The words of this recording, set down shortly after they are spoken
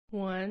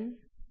1,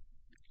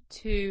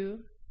 2,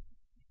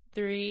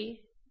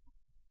 3,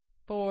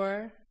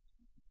 4,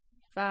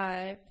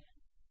 5,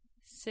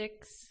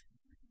 6,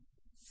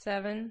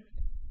 7,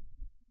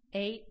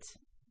 8,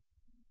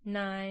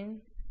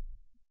 9,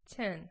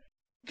 10.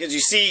 Because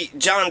you see,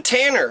 John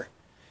Tanner,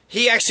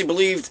 he actually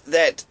believed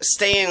that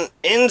staying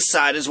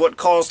inside is what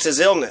caused his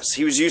illness.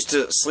 He was used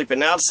to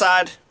sleeping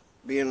outside,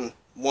 being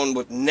one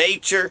with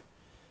nature,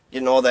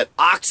 getting all that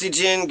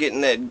oxygen,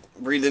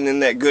 breathing in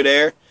that good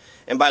air.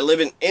 And by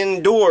living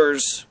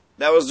indoors,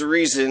 that was the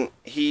reason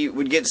he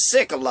would get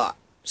sick a lot.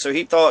 So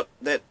he thought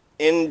that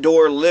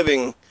indoor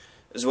living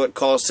is what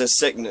caused his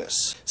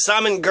sickness.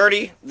 Simon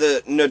Girty,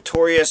 the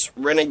notorious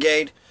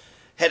renegade,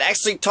 had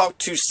actually talked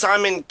to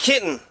Simon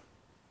Kenton,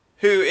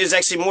 who is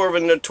actually more of a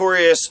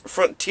notorious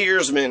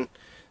frontiersman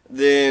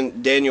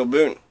than Daniel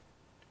Boone.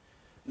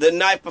 The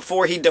night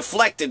before he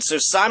deflected, so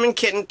Simon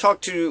Kenton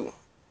talked to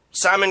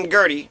Simon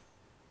Girty,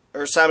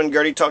 or Simon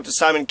Girty talked to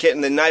Simon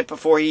Kenton the night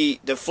before he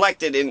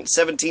deflected in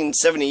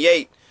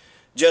 1778,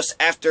 just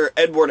after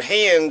Edward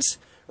Hand's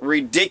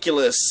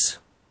ridiculous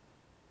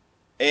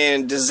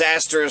and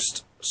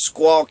disastrous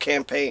squall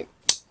campaign.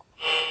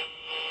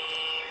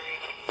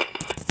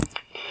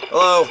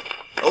 Hello?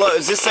 Hello,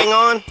 is this thing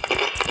on?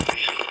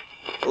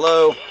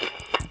 Hello?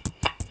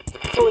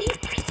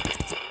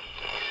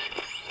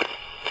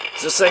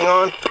 Is this thing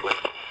on?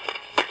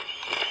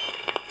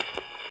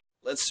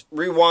 Let's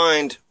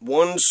rewind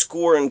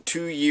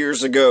 102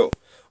 years ago.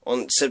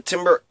 On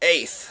September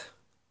 8th,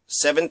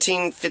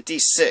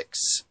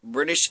 1756,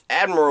 British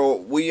Admiral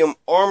William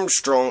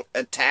Armstrong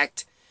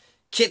attacked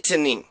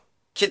Kittanning.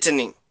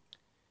 Kittanning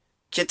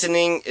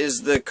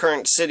is the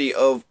current city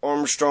of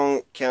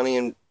Armstrong County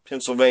in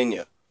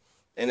Pennsylvania,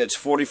 and it's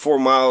 44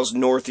 miles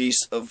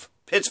northeast of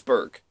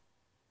Pittsburgh.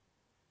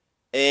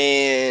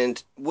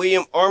 And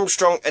William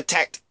Armstrong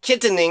attacked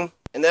Kittanning,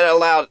 and that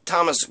allowed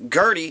Thomas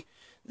Girty,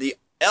 the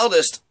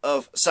eldest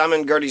of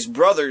Simon Girty's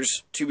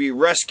brothers, to be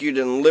rescued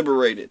and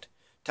liberated.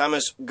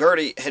 Thomas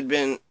Girty had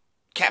been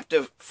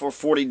captive for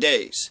 40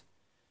 days.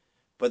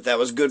 But that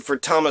was good for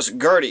Thomas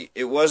Girty.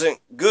 It wasn't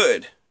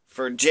good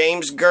for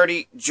James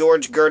Girty,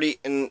 George Girty,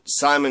 and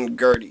Simon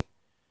Girty.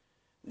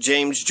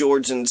 James,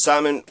 George, and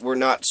Simon were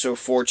not so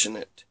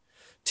fortunate.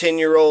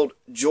 10-year-old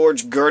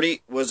George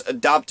Girty was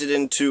adopted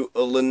into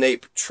a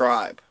Lenape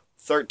tribe.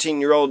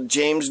 13-year-old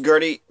James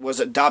Girty was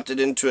adopted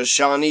into a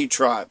Shawnee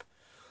tribe,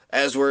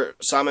 as were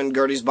Simon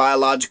Girty's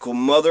biological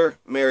mother,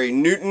 Mary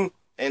Newton,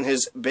 and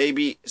his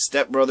baby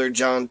stepbrother,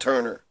 John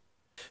Turner.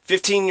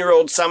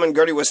 15-year-old Simon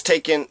Girty was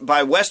taken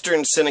by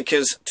Western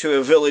Senecas to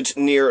a village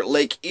near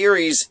Lake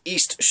Erie's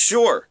east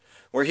shore,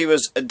 where he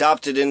was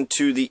adopted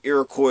into the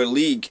Iroquois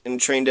League and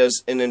trained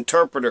as an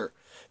interpreter.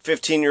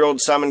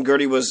 15-year-old Simon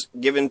Girty was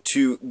given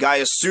to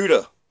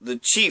Guyasuta, the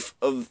chief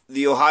of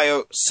the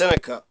Ohio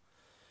Seneca,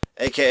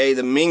 aka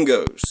the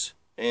Mingos.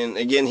 And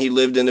again, he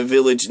lived in a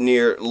village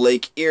near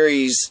Lake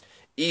Erie's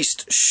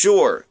east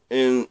shore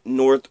in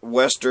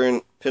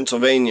northwestern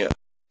Pennsylvania.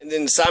 And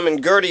then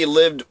Simon Girty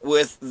lived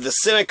with the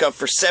Seneca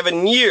for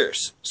 7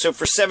 years. So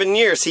for 7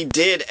 years, he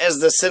did as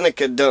the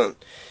Seneca done.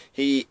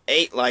 He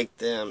ate like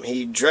them.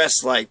 He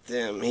dressed like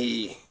them.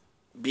 He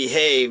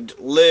behaved,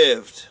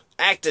 lived,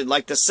 acted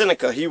like the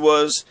Seneca. He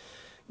was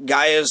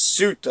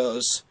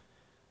Guyasuta's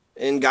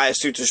in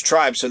Guyasuta's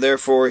tribe. So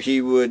therefore,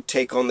 he would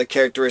take on the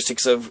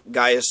characteristics of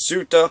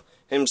Guyasuta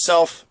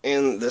himself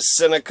and the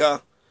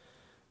Seneca,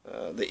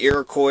 the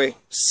Iroquois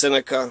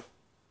Seneca,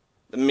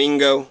 the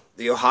Mingo,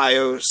 the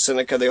Ohio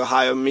Seneca, the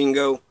Ohio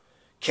Mingo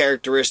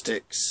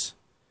characteristics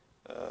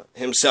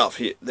himself.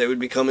 They would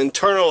become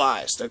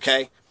internalized,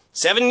 okay?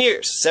 7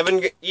 years.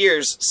 7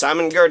 years,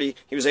 Simon Girty,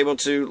 he was able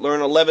to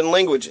learn 11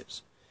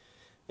 languages.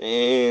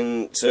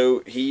 And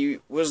so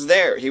he was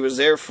there. He was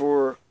there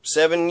for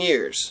 7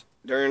 years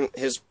during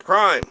his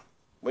prime,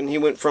 when he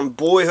went from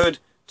boyhood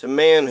to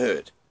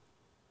manhood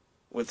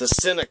with the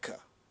Seneca.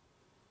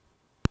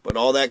 But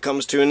all that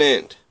comes to an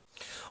end.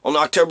 On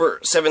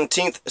October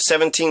 17th,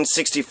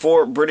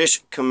 1764,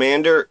 British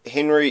commander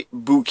Henry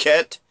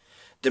Bouquet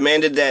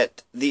demanded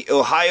that the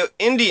Ohio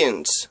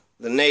Indians,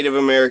 the Native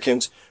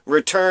Americans,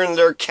 return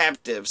their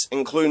captives,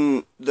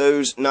 including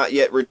those not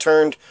yet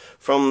returned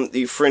from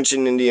the French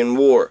and Indian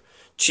War.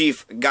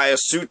 Chief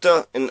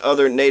Guyasuta and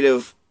other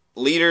Native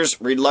leaders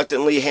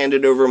reluctantly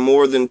handed over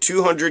more than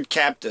 200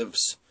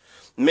 captives,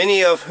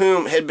 many of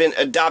whom had been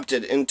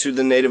adopted into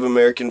the Native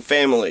American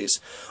families.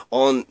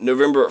 On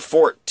November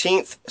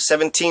 14th,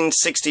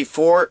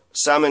 1764,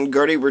 Simon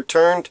Girty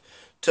returned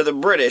to the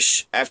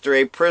British after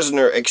a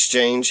prisoner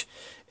exchange,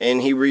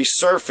 and he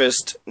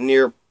resurfaced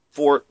near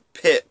Fort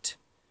Pitt.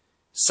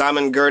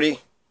 Simon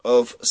Girty,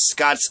 of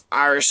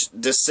Scots-Irish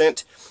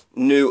descent,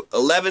 knew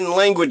 11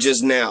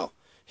 languages now.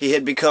 He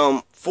had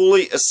become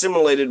fully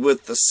assimilated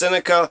with the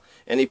Seneca,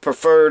 and he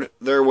preferred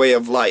their way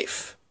of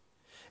life.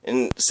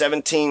 In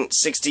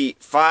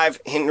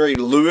 1765, Henry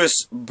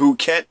Louis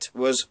Bouquet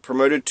was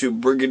promoted to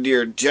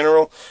brigadier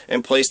general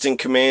and placed in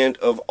command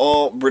of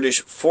all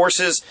British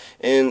forces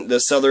in the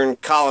southern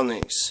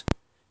colonies.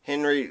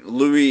 Henry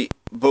Louis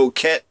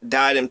Bouquet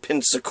died in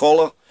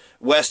Pensacola,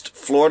 West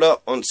Florida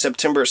on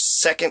September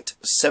 2nd,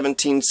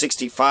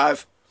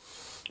 1765,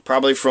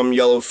 probably from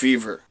yellow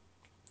fever.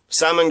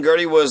 Simon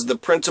Girty was the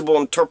principal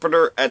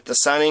interpreter at the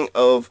signing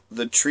of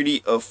the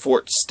Treaty of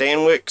Fort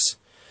Stanwix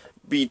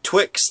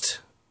betwixt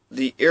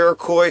the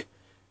Iroquois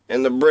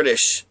and the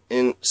British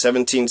in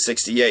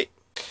 1768.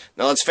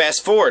 Now let's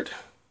fast forward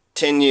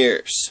 10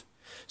 years.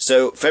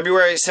 So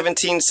February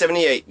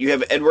 1778, you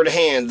have Edward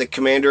Hand, the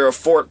commander of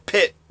Fort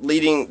Pitt,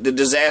 leading the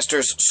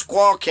disastrous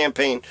Squaw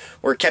campaign,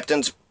 where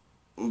Captain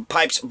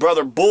Pipe's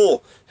brother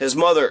Bull, his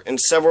mother,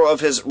 and several of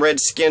his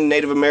red-skinned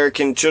Native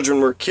American children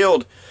were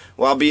killed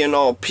while being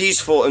all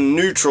peaceful and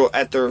neutral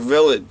at their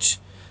village.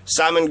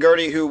 Simon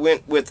Girty, who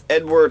went with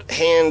Edward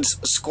Hand's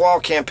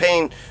Squaw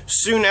campaign,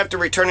 soon after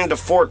returning to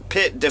Fort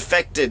Pitt,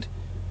 deflected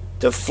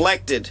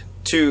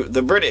to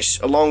the British,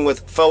 along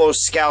with fellow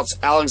scouts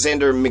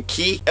Alexander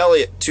McKee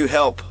Elliot, to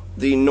help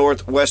the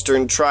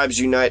northwestern tribes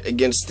unite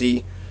against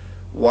the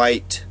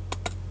white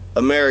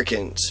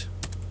Americans.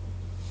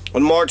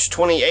 On March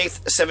 28,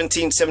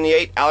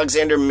 1778,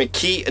 Alexander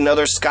McKee,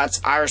 another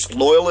Scots-Irish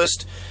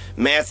loyalist,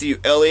 Matthew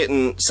Elliot,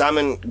 and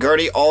Simon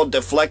Girty all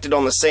deflected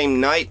on the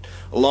same night.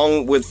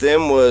 Along with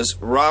them was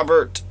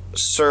Robert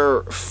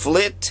Sir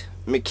Flit,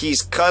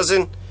 McKee's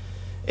cousin,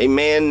 a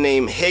man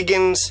named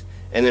Higgins,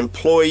 an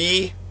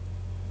employee,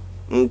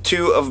 and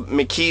 2 of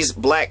McKee's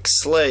black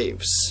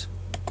slaves.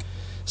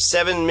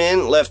 7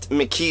 men left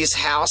McKee's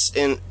house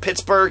in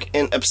Pittsburgh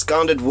and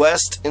absconded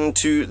west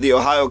into the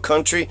Ohio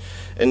country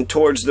and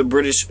towards the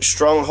British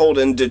stronghold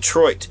in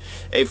Detroit.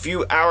 A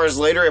few hours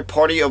later, a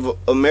party of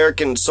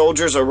American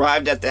soldiers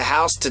arrived at the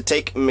house to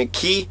take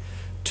McKee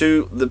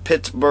to the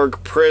Pittsburgh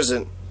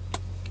prison.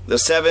 The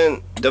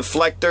 7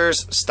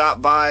 deflectors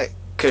stopped by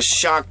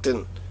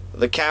Coshocton,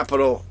 the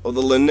capital of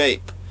the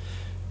Lenape.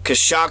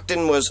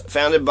 Coshocton was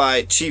founded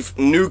by Chief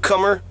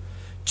Newcomer.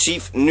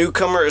 Chief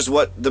Newcomer is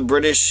what the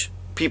British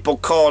people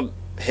called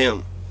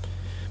him.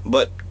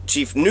 But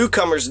Chief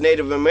Newcomer's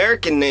Native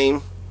American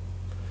name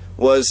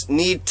was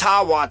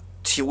Nitawatwees.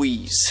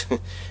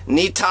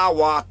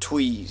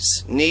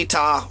 Nitawatwees.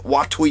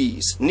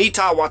 Nitawatwees.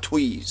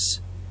 Nitawatwees.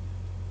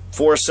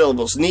 4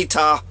 syllables.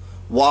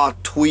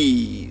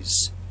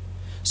 Nitawatwees.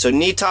 So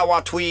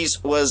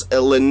Nitawatwees was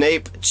a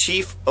Lenape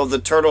chief of the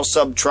Turtle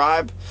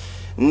sub-tribe.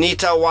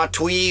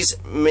 Nitawatwees'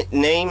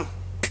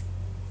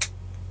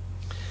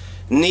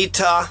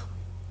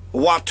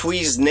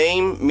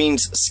 name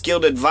means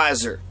skilled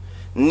advisor.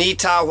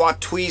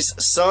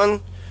 Nitawatwees'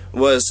 son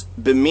was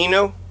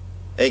Bimino,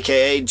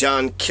 aka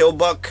John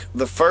Kilbuck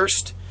I,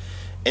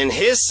 and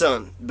his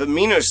son,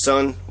 Bimino's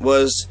son,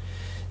 was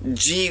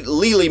G.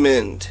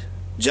 Lilymond,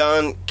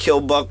 John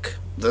Kilbuck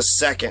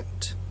II.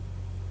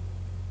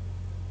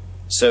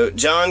 So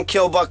John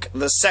Kilbuck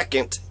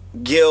II,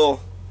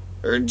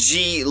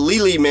 G.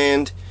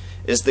 Lilymond,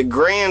 is the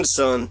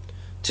grandson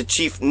to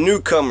Chief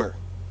Newcomer,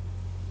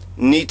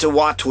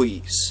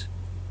 Nitawatwees.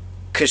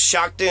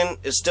 Coshocton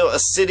is still a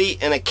city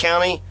and a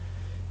county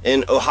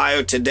in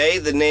Ohio today.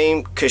 The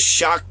name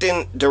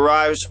Coshocton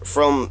derives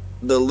from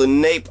the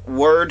Lenape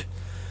word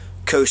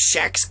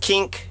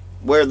Coshachskink,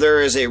 where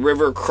there is a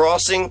river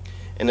crossing,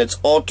 and it's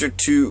altered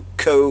to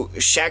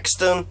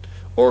Coshachston,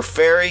 or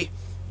ferry,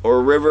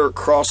 or river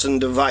crossing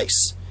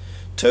device.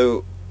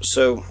 So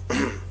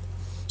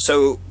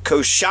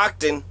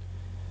Coshocton,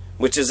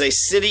 which is a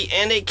city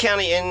and a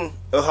county in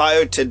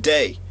Ohio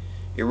today,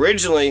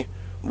 originally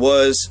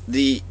was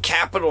the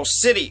capital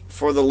city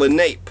for the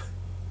Lenape.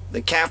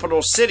 The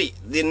capital city,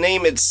 the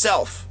name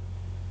itself,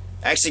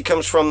 actually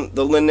comes from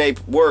the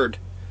Lenape word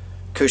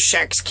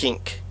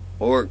Coshachskink,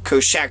 or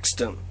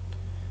Coshachston,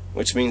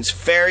 which means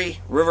ferry,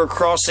 river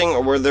crossing,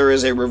 or where there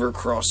is a river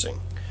crossing,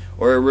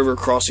 or a river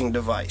crossing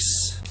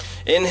device.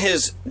 In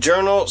his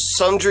journal,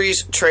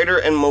 Sundries, Trader,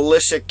 and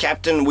Militia,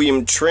 Captain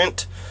William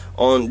Trent,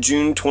 on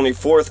June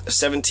 24th,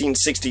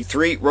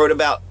 1763, wrote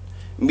about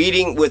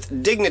meeting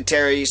with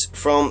dignitaries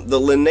from the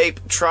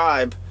Lenape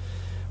tribe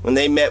when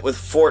they met with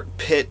Fort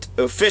Pitt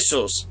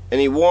officials,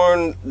 and he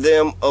warned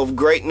them of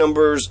great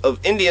numbers of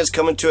Indians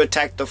coming to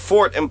attack the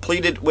fort and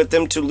pleaded with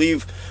them to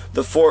leave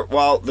the fort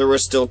while there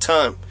was still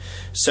time.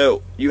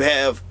 So you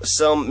have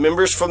some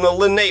members from the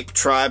Lenape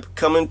tribe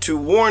coming to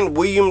warn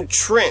William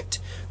Trent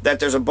that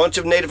there's a bunch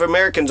of Native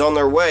Americans on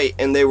their way,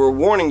 and they were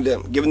warning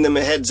them, giving them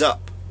a heads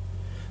up.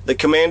 The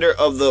commander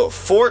of the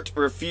fort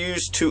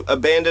refused to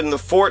abandon the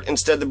fort.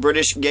 Instead, the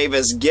British gave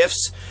as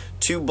gifts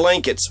 2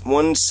 blankets,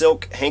 1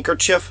 silk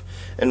handkerchief,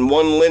 and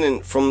 1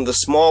 linen from the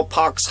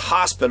smallpox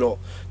hospital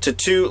to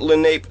 2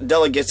 Lenape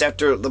delegates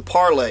after the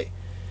parley.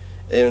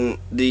 And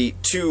the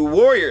 2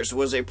 warriors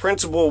was a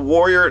principal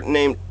warrior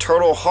named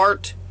Turtle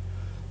Heart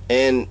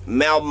and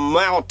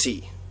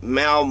Malmalty,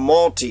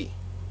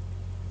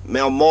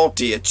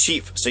 a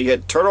chief. So you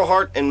had Turtle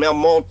Heart and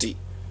Malmalty.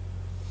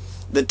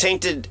 The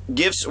tainted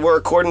gifts were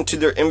according to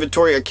their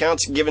inventory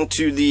accounts given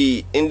to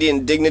the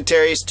Indian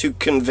dignitaries to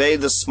convey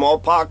the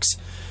smallpox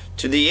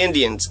to the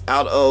Indians.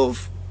 Out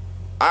of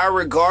our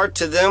regard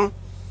to them,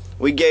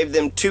 we gave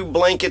them 2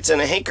 blankets and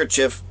a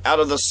handkerchief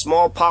out of the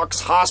smallpox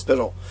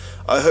hospital.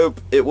 I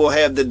hope it will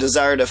have the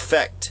desired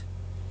effect.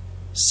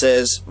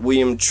 says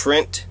William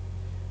Trent.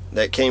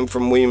 That came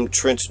from William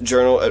Trent's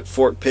journal at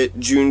Fort Pitt,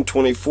 June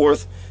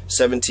 24th,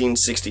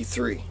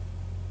 1763.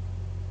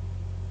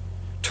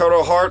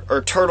 Turtle Heart,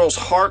 or Turtle's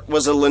Heart,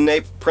 was a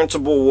Lenape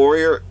principal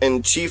warrior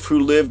and chief who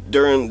lived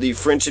during the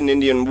French and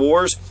Indian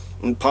Wars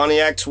and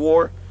Pontiac's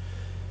War.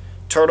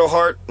 Turtle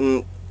Heart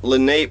and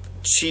Lenape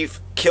Chief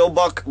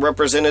Kilbuck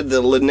represented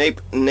the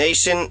Lenape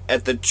Nation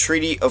at the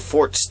Treaty of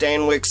Fort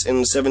Stanwix in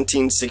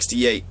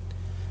 1768.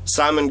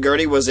 Simon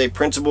Girty was a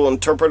principal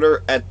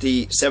interpreter at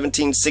the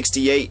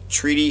 1768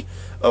 Treaty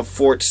of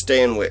Fort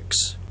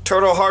Stanwix.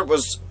 Turtle Heart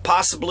was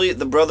possibly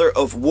the brother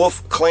of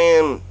Wolf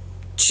Clan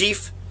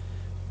Chief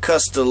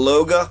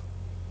Custeloga,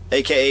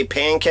 aka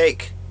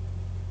Pancake.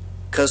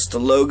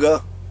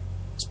 Custeloga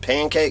is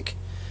Pancake.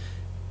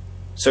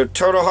 So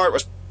Turtle Heart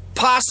was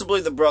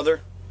possibly the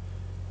brother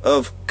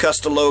of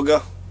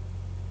Custeloga,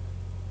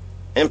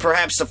 and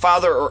perhaps the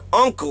father or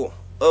uncle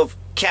of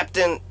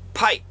Captain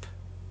Pipe.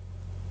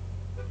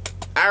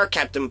 Our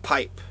Captain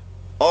Pipe,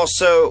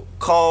 also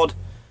called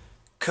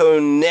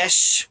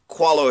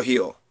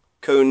Coneshqualohiel.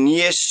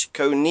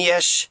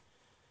 Coniesh.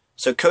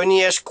 So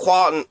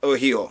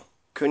Coneshquanohiel.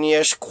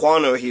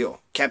 Coneshquanohiel.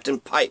 Captain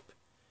Pipe.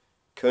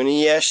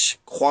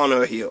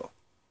 Coneshquanohiel.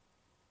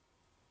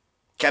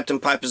 Captain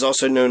Pipe is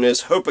also known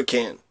as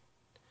Hopican.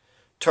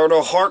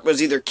 Turtle Heart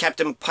was either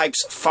Captain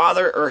Pipe's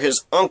father or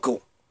his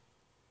uncle.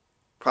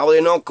 Probably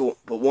an uncle,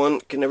 but one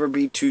can never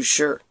be too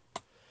sure.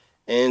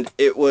 And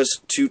it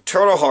was to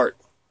Turtle Heart,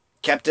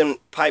 Captain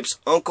Pipe's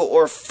uncle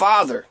or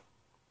father,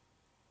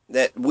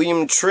 that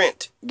William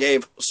Trent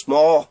gave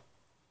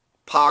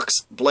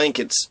smallpox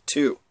blankets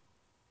to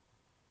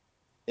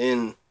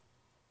in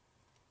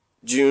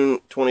June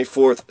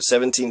 24th,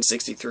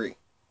 1763.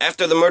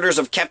 After the murders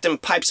of Captain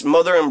Pipe's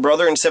mother and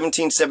brother in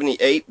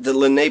 1778, the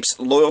Lenapes'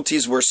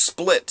 loyalties were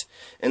split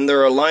in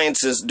their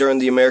alliances during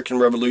the American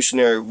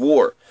Revolutionary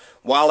War.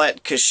 While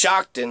at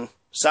Coshocton,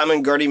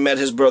 Simon Girty met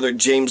his brother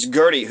James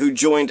Girty, who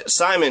joined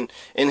Simon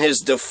in his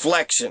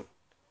deflection.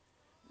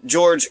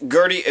 George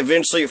Girty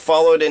eventually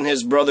followed in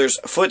his brother's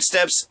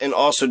footsteps and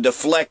also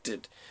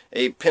deflected.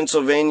 A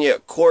Pennsylvania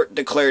court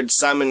declared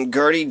Simon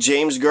Girty,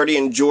 James Girty,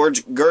 and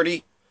George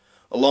Girty,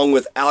 along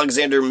with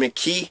Alexander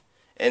McKee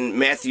and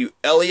Matthew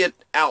Elliott,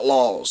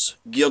 outlaws,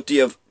 guilty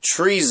of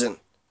treason,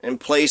 and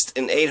placed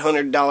an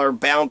 $800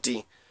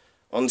 bounty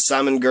on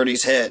Simon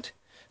Girty's head.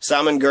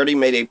 Simon Girty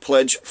made a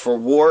pledge for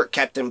war.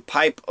 Captain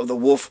Pipe of the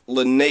Wolf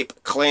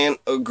Lenape clan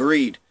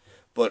agreed,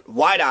 but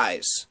White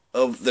Eyes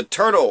of the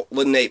Turtle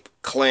Lenape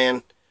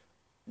clan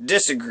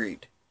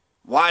disagreed.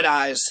 White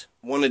Eyes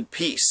wanted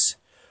peace.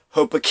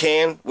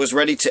 Hopican was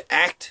ready to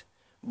act,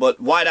 but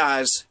White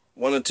Eyes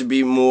wanted to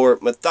be more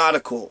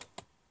methodical.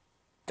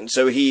 And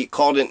so he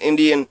called an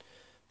Indian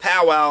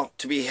powwow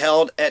to be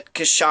held at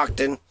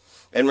Coshocton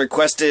and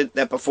requested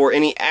that before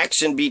any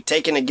action be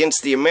taken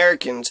against the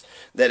Americans,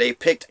 that a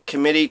picked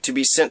committee to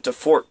be sent to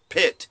Fort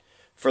Pitt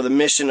for the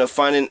mission of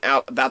finding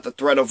out about the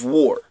threat of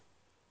war.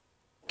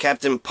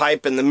 Captain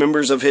Pipe and the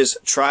members of his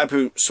tribe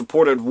who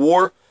supported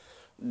war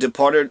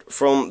departed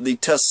from the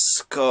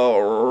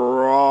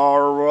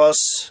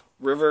Tuscarawas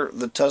River,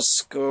 the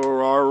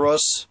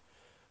Tuscarawas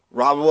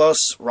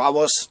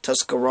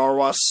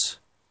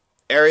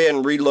area,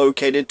 and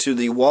relocated to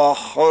the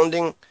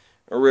Wahonding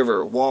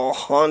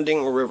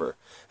River,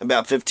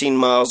 about 15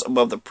 miles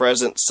above the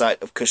present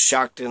site of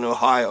Coshocton,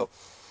 Ohio.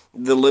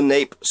 The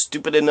Lenape,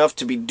 stupid enough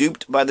to be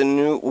duped by the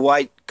new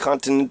white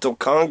Continental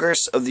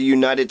Congress of the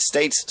United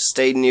States,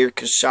 stayed near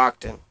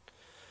Coshocton.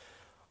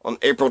 On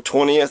April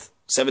 20th,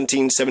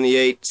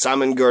 1778,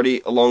 Simon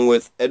Girty, along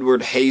with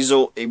Edward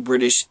Hazel, a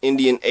British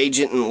Indian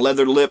agent, and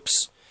Leather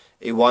Lips,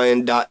 a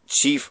Wyandotte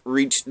chief,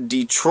 reached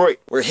Detroit,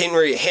 where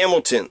Henry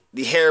Hamilton,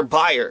 the hair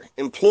buyer,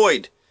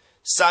 employed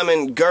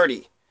Simon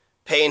Girty,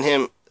 paying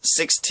him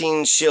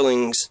 16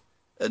 shillings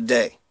a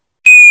day.